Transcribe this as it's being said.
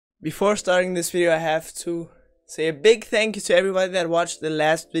Before starting this video, I have to say a big thank you to everybody that watched the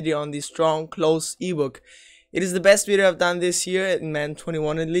last video on the Strong Close ebook. It is the best video I've done this year, in Madden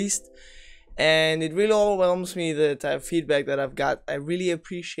 21 at least, and it really overwhelms me, the type of feedback that I've got. I really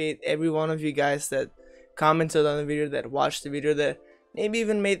appreciate every one of you guys that commented on the video, that watched the video, that maybe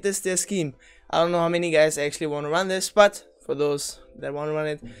even made this their scheme. I don't know how many guys actually want to run this, but for those that want to run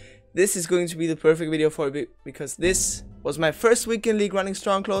it, this is going to be the perfect video for it, because this was my first week in league running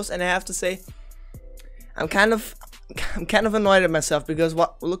Strong Close, and I have to say I'm kind of annoyed at myself, because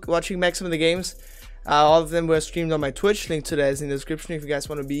watching back some of the games, all of them were streamed on my Twitch. Link to that is in the description if you guys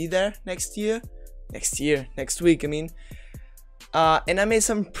want to be there next week I mean. And I made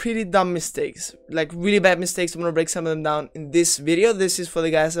some pretty dumb mistakes, like really bad mistakes. I'm gonna break some of them down in this video. This is for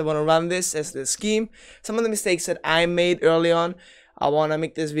the guys that want to run this as the scheme. Some of the mistakes that I made early on, I want to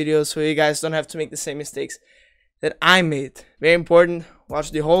make this video so you guys don't have to make the same mistakes that I made. Very important.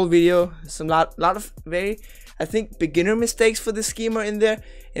 Watch the whole video. Some lot of very, I think, beginner mistakes for the scheme are in there.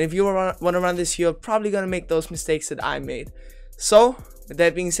 And if you want to run this, you're probably gonna make those mistakes that I made. So with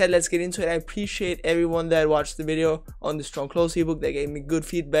that being said, let's get into it. I appreciate everyone that watched the video on the Strong Close ebook. They gave me good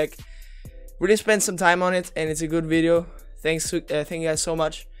feedback. Really spent some time on it, and it's a good video. Thank you guys so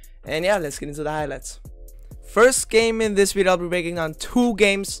much. And yeah, let's get into the highlights. First game in this video, I'll be breaking down 2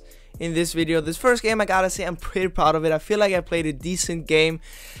 games in this video. This first game, I gotta say, I'm pretty proud of it. I feel like I played a decent game.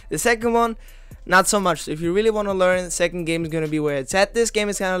 The second one, not so much. So if you really want to learn, the second game is gonna be where it's at. This game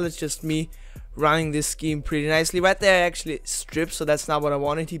is kind of just me running this scheme pretty nicely. Right there I actually stripped, so that's not what I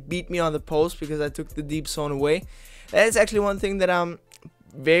wanted. He beat me on the post because I took the deep zone away. That is actually one thing that I'm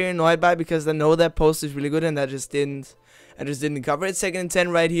very annoyed by, because I know that post is really good and I just didn't cover it. 2nd and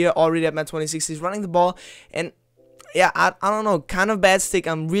 10 right here, already at my 26. He's running the ball, and yeah, I don't know, kind of bad stick.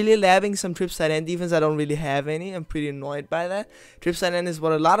 I'm really labbing some trip side end defense. I don't really have any. I'm pretty annoyed by that. Trip side end is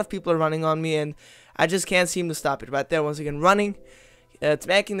what a lot of people are running on me, and I just can't seem to stop it. Right there, once again running,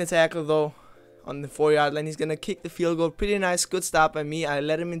 making the tackle though on the 4-yard line. He's gonna kick the field goal. Pretty nice, good stop by me. I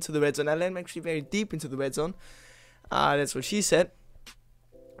let him into the red zone. I let him actually very deep into the red zone. That's what she said.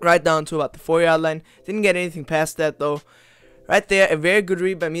 Right down to about the 4-yard line. Didn't get anything past that though. Right there, a very good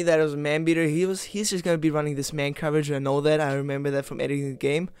read by me. That was a man beater. He's just gonna be running this man coverage. I know that. I remember that from editing the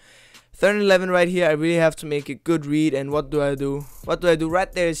game. 3rd and 11 right here. I really have to make a good read. And what do I do?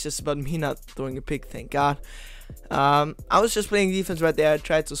 Right there, it's just about me not throwing a pick. Thank God. I was just playing defense right there. I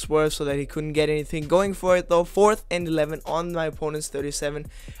tried to swerve so that he couldn't get anything. Going for it though. 4th and 11 on my opponent's 37.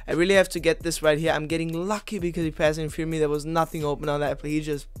 I really have to get this right here. I'm getting lucky because he passed in front of me. There was nothing open on that play. He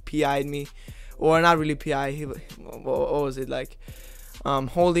just PI'd me. Or not really PI, what was it, like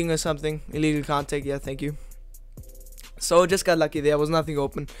holding or something, illegal contact. Yeah, thank you. So just got lucky there, was nothing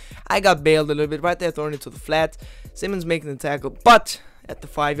open. I got bailed a little bit right there, throwing it to the flat. Simmons making the tackle, but at the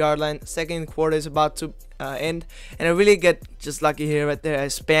 5-yard line. Second quarter is about to end, and I really get just lucky here right there. I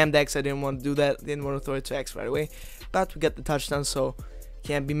spammed X. I didn't want to do that, didn't want to throw it to X right away, but we get the touchdown, so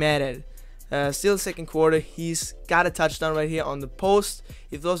can't be mad at it. Still 2nd quarter, he's got a touchdown right here on the post.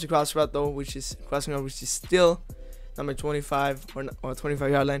 He throws the cross route though, which is still number 25 or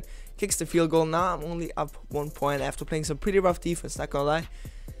 25-yard line. Kicks the field goal. Now I'm only up 1 point after playing some pretty rough defense, not gonna lie.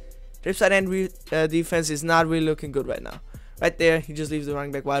 Trip side end defense is not really looking good right now. Right there, he just leaves the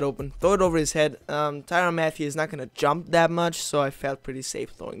running back wide open. Throw it over his head. Tyrann Mathieu is not gonna jump that much, so I felt pretty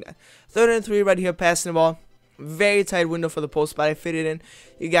safe throwing that. 3rd and 3 right here, passing the ball. Very tight window for the post, but I fit it in.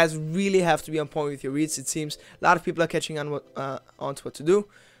 You guys really have to be on point with your reads. It seems a lot of people are catching on onto what to do.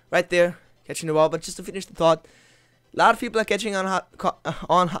 Right there, catching the ball. But just to finish the thought, a lot of people are catching on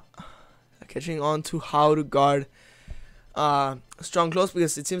to how to guard Strong Close,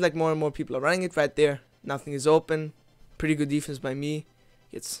 because it seems like more and more people are running it. Right there, nothing is open. Pretty good defense by me.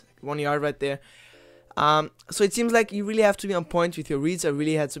 It's 1 yard right there. So it seems like you really have to be on point with your reads. I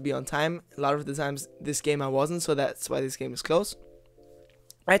really had to be on time. A lot of the times this game I wasn't, so that's why this game is close.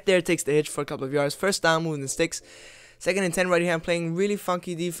 Right there, takes the hitch for a couple of yards. First down, moving the sticks. 2nd and 10 right here. I'm playing really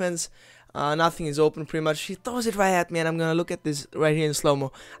funky defense. Nothing is open pretty much. He throws it right at me, and I'm gonna look at this right here in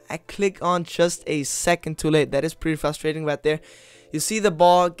slow-mo. I click on just a second too late. That is pretty frustrating right there. You see the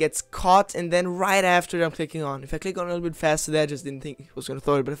ball gets caught, and then right after it, I'm clicking on. If I click on a little bit faster there, I just didn't think he was gonna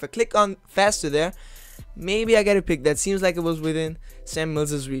throw it. But if I click on faster there, maybe I get a pick. That seems like it was within Sam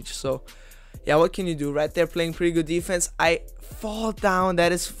Mills's reach. So yeah, what can you do? Right there, playing pretty good defense. I fall down.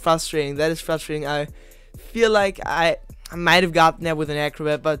 That is frustrating. I feel like I might have gotten there with an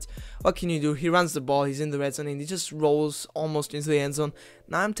acrobat, but what can you do? He runs the ball. He's in the red zone, and he just rolls almost into the end zone.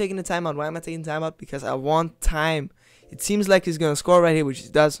 Now I'm taking the timeout. Why am I taking timeout? Because I want time. It seems like he's gonna score right here, which he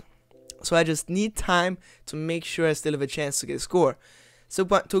does. So I just need time to make sure I still have a chance to get a score.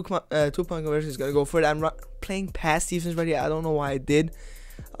 Two-point conversion is gonna go for it. I'm playing pass defense right here. I don't know why I did.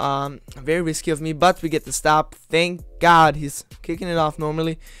 Very risky of me, but we get the stop. Thank God he's kicking it off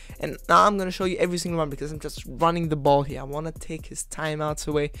normally. And now I'm gonna show you every single run because I'm just running the ball here. I want to take his timeouts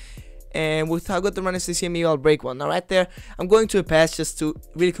away. And with how good the run is this year, maybe I'll break one. Now right there, I'm going to a pass just to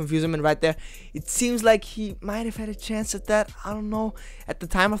really confuse him. And right there, it seems like he might have had a chance at that. I don't know. At the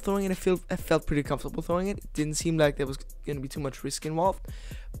time of throwing it, I felt pretty comfortable throwing it. It didn't seem like there was going to be too much risk involved.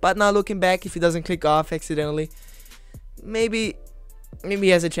 But now looking back, if he doesn't click off accidentally, maybe he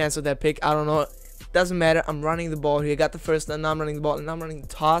has a chance of that pick. I don't know. Doesn't matter. I'm running the ball here. Got the first down. Now I'm running the ball. And now I'm running the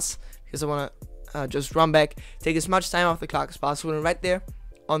toss because I want to just run back, take as much time off the clock as possible. And right there,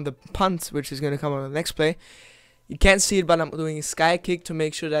 on the punt, which is going to come on the next play, you can't see it, but I'm doing a sky kick to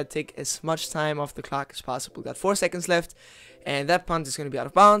make sure that I take as much time off the clock as possible. Got 4 seconds left, and that punt is going to be out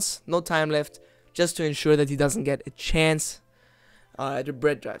of bounds. No time left, just to ensure that he doesn't get a chance at a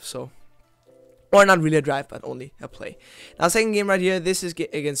bread drive. So, or not really a drive, but only a play. Now, second game right here. This is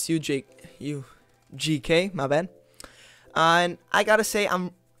against GK. My bad. And I gotta say,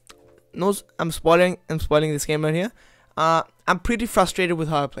 I'm spoiling this game right here. I'm pretty frustrated with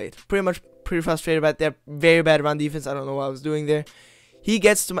how I played. Pretty frustrated about that. Very bad run defense. I don't know what I was doing there. He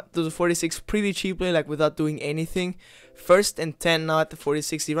gets to the 46 pretty cheaply, like without doing anything. 1st and 10 now at the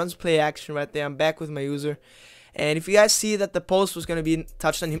 46. He runs play action right there. I'm back with my user. And if you guys see that the post was going to be a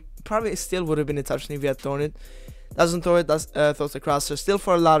touchdown, he probably still would have been a touchdown if he had thrown it. Doesn't throw it, throws the crosser. Still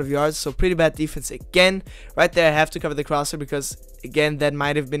for a lot of yards, so pretty bad defense again. Right there, I have to cover the crosser because, again, that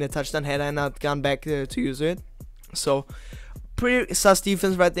might have been a touchdown had I not gone back to use it. So, pretty sus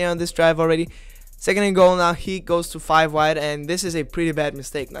defense right there on this drive already. Second and goal now, he goes to 5 wide, and this is a pretty bad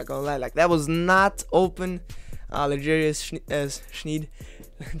mistake, not gonna lie. Like, that was not open. Jarius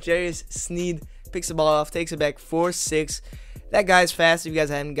Sneed picks the ball off, takes it back 4-6. That guy's fast. If you guys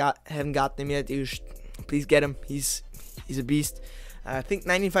haven't got him yet, you should please get him. He's a beast. I think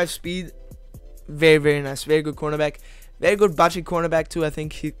 95 speed. Very nice. Very good cornerback. Very good budget cornerback too. I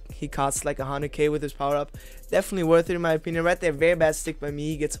think he costs like 100k with his power up. Definitely worth it in my opinion. Right there, very bad stick by me.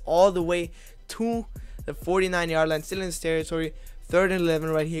 He gets all the way to the 49-yard line, still in his territory. 3rd and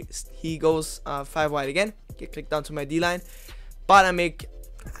 11 right here. He goes 5 wide again. Get clicked down to my D line, but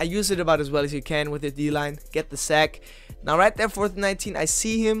I use it about as well as you can with the D line. Get the sack. Now right there, 4th and 19. I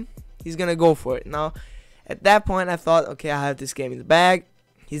see him. He's gonna go for it. Now at that point, I thought, okay, I have this game in the bag.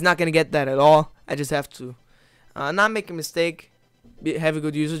 He's not gonna get that at all. I just have to not make a mistake, have a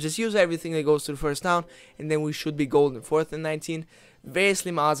good user, just use everything that goes to the first down, and then we should be golden. 4th and 19, very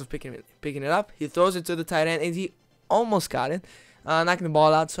slim odds of picking it up. He throws it to the tight end, and he almost got it, knocking the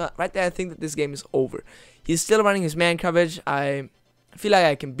ball out. So right there, I think that this game is over. He's still running his man coverage. I feel like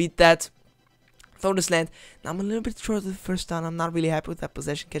I can beat that. Throw the slant. Now I'm a little bit short of the first down. I'm not really happy with that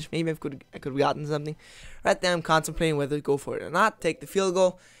possession catch. Maybe I could have gotten something. Right there, I'm contemplating whether to go for it or not. Take the field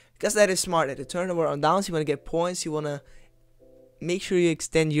goal. Because that is smart. At the turnover on downs, you want to get points. You want to make sure you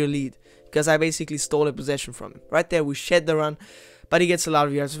extend your lead. Because I basically stole a possession from him. Right there, we shed the run. But he gets a lot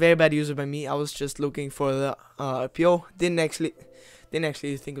of yards. Very bad user by me. I was just looking for the RPO. Didn't actually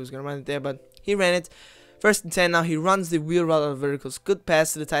think it was going to run it there. But he ran it. 1st and 10 now. He runs the wheel route out of verticals. Good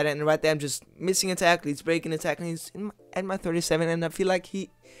pass to the tight end. And right there, I'm just missing a tackle. He's breaking a tackle. He's at my 37. And I feel like he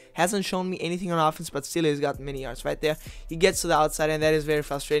hasn't shown me anything on offense, but still he's got many yards. Right there, he gets to the outside, and that is very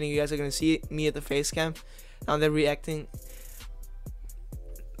frustrating. You guys are gonna see me at the face cam. Now they're reacting.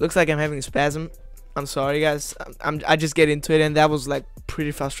 Looks like I'm having a spasm. I'm sorry, guys. I just get into it, and that was like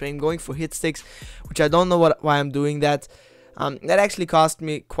pretty frustrating. Going for hit sticks, which I don't know why I'm doing that. That actually cost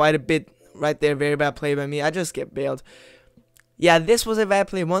me quite a bit. Right there, very bad play by me. I just get bailed. Yeah, this was a bad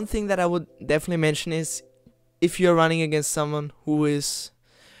play. One thing that I would definitely mention is if you're running against someone who is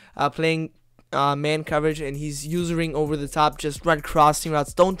playing man coverage and he's usering over the top, just run crossing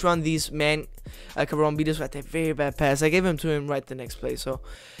routes. Don't run these man cover on beaters. Right there, very bad pass. I gave him to him right the next play, so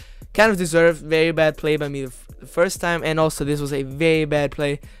kind of deserved. Very bad play by me the first time, and also this was a very bad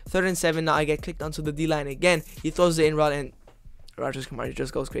play. 3rd and 7 now. I get clicked onto the D line again. He throws the in route, and Rogers Kamari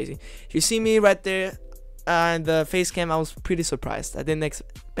just goes crazy. You see me right there in the face cam. I was pretty surprised. I didn't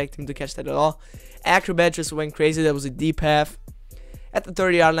expect him to catch that at all. Acrobat just went crazy. That was a deep half. At the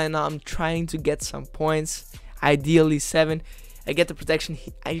 30-yard line now, I'm trying to get some points, ideally 7. I get the protection,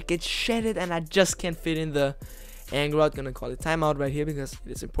 I get shedded, and I just can't fit in the angle route. Gonna call it timeout right here because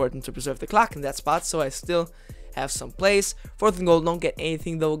it's important to preserve the clock in that spot, so I still have some plays. 4th and goal, don't get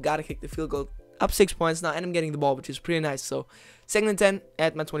anything though, gotta kick the field goal. Up 6 points now, and I'm getting the ball, which is pretty nice. So 2nd and 10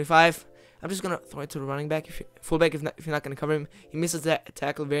 at my 25. I'm just gonna throw it to the running back, fullback if you're not gonna cover him. He misses that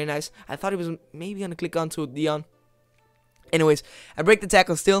tackle, very nice. I thought he was maybe gonna click onto Dion. Anyways, I break the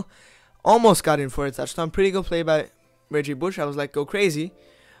tackle still. Almost got in for a touchdown. Pretty good play by Reggie Bush. I was like, go crazy.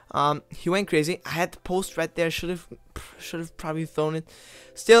 He went crazy. I had the post right there. Should have probably thrown it.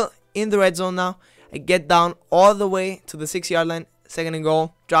 Still in the red zone now. I get down all the way to the 6-yard line. 2nd and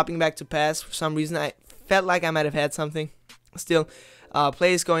goal. Dropping back to pass. For some reason, I felt like I might have had something. Still,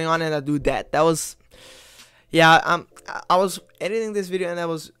 plays going on, and I do that. That was, yeah. I was editing this video, and I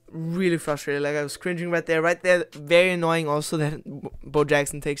was really frustrated. Like, I was cringing right there. Very annoying also that Bo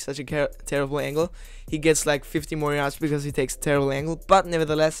Jackson takes such a terrible angle. He gets like 50 more yards because he takes a terrible angle. But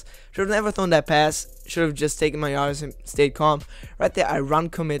nevertheless, should have never thrown that pass. Should have just taken my yards and stayed calm. Right there, I run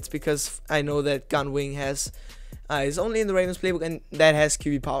commits because I know that Gun Wing has is only in the Ravens playbook, and that has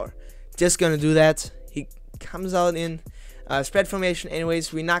QB power. Just gonna do that. He comes out in spread formation.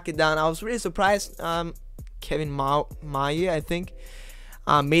 Anyways, we knock it down. I was really surprised. Kevin Maye, I think,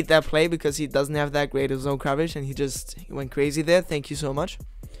 made that play because he doesn't have that great of zone coverage, and he went crazy there. Thank you so much.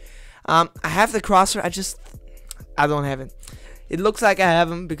 I have the crosser. I don't have it. It looks like I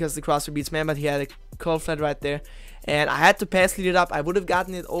have him because the crosser beats man, but he had a curl flat right there, and I had to pass lead it up. I would have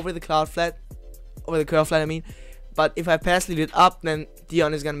gotten it over the curl flat, I mean. But if I pass lead it up, then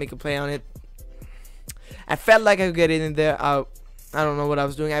Dion is gonna make a play on it. I felt like I could get it in there. I don't know what I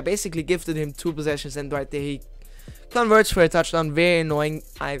was doing. I basically gifted him 2 possessions, and right there he converts for a touchdown. Very annoying.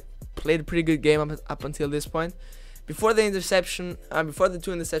 I played a pretty good game up until this point. Before the interception, before the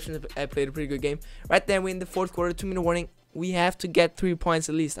 2 interceptions, I played a pretty good game. Right there, we're in the 4th quarter, 2-minute warning. We have to get 3 points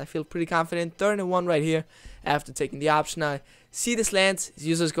at least. I feel pretty confident. 3rd and 1 right here after taking the option. I see the slant. His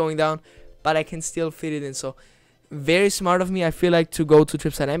user's going down, but I can still fit it in. So very smart of me, I feel like, to go to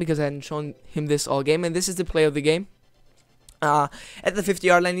trip side end because I hadn't shown him this all game, and this is the play of the game. At the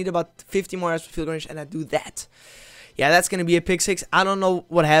 50-yard line, I need about 50 more yards for field range, and I do that. Yeah, that's going to be a pick 6. I don't know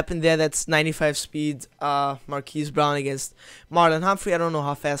what happened there. That's 95 speed Marquise Brown against Marlon Humphrey. I don't know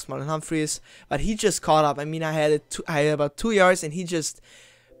how fast Marlon Humphrey is, but he just caught up. I mean, I had about 2 yards, and he just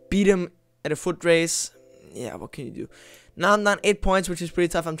beat him at a foot race. Yeah, what can you do? Now I'm down 8 points, which is pretty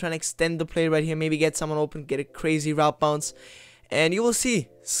tough. I'm trying to extend the play right here, maybe get someone open, get a crazy route bounce, and you will see.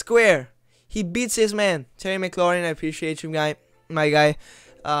 Square. He beats his man, Terry McLaurin. I appreciate you, my guy.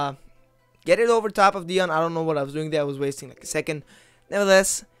 Get it over top of Dion. I don't know what I was doing there. I was wasting like a second.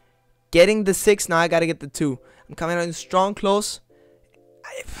 Nevertheless, getting the 6. Now I got to get the 2. I'm coming out in strong close.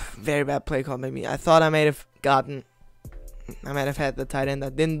 Very bad play call by me. I thought I might have had the tight end. I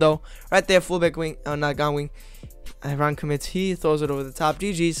didn't though. Right there, fullback wing. Not gun wing. I run commits. He throws it over the top.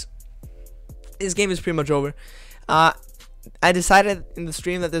 GG's. This game is pretty much over. I decided in the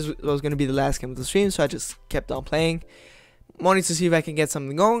stream that this was going to be the last game of the stream, so I just kept on playing. Wanting to see if I can get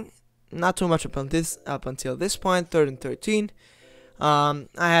something going. Not too much up until this point. 3rd and 13. I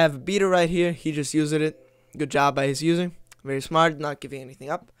have a beater right here. He just used it. Good job by his user. Very smart, not giving anything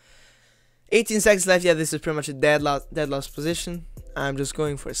up. 18 seconds left. Yeah, this is pretty much a dead lost position. I'm just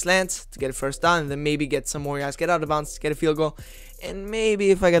going for a slant to get a first down, and then maybe get some more yards, get out of bounds, get a field goal, and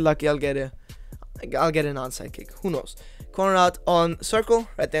maybe if I get lucky, I'll get an onside kick. Who knows? Corner out on circle.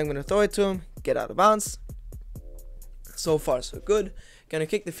 Right there, I'm gonna throw it to him. Get out of bounds. So far, so good. Gonna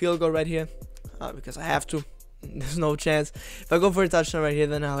kick the field goal right here because I have to. There's no chance. If I go for a touchdown right here,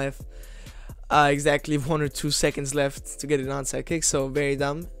 then I'll have exactly 1 or 2 seconds left to get an onside kick. So very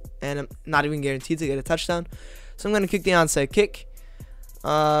dumb, and I'm not even guaranteed to get a touchdown. So I'm gonna kick the onside kick.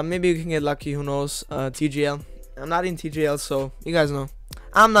 Maybe we can get lucky. Who knows? TGL. I'm not in TGL, so you guys know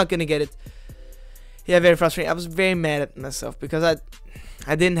I'm not gonna get it. Yeah, very frustrating. I was very mad at myself because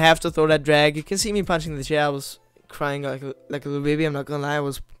I didn't have to throw that drag. You can see me punching the chair. I was crying like a little baby. I'm not gonna lie. I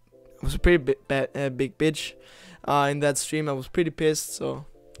was a pretty big bitch in that stream. I was pretty pissed. So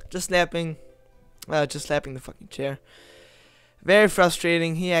just slapping the fucking chair. Very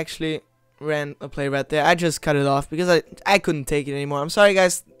frustrating. He actually ran a play right there. I just cut it off because I couldn't take it anymore. I'm sorry,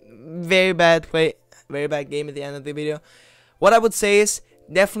 guys. Very bad play. Very bad game at the end of the video. What I would say is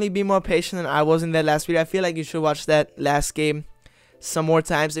definitely be more patient than I was in that last video. I feel like you should watch that last game some more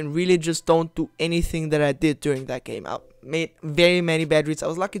times and really just don't do anything that I did during that game. I made very many bad reads. I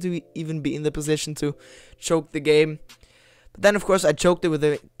was lucky to even be in the position to choke the game. But then, of course, I choked it with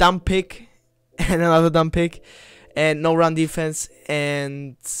a dumb pick and another dumb pick and no run defense.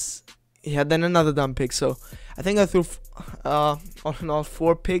 And yeah, then another dumb pick. So I think I threw all in all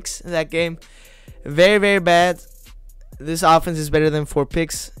 4 picks in that game. Very, very bad. This offense is better than 4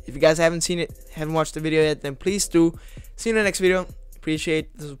 picks. If you guys haven't seen it, haven't watched the video yet, then please do. See you in the next video.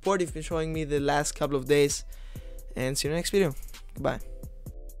 Appreciate the support you've been showing me the last couple of days. And see you in the next video. Goodbye.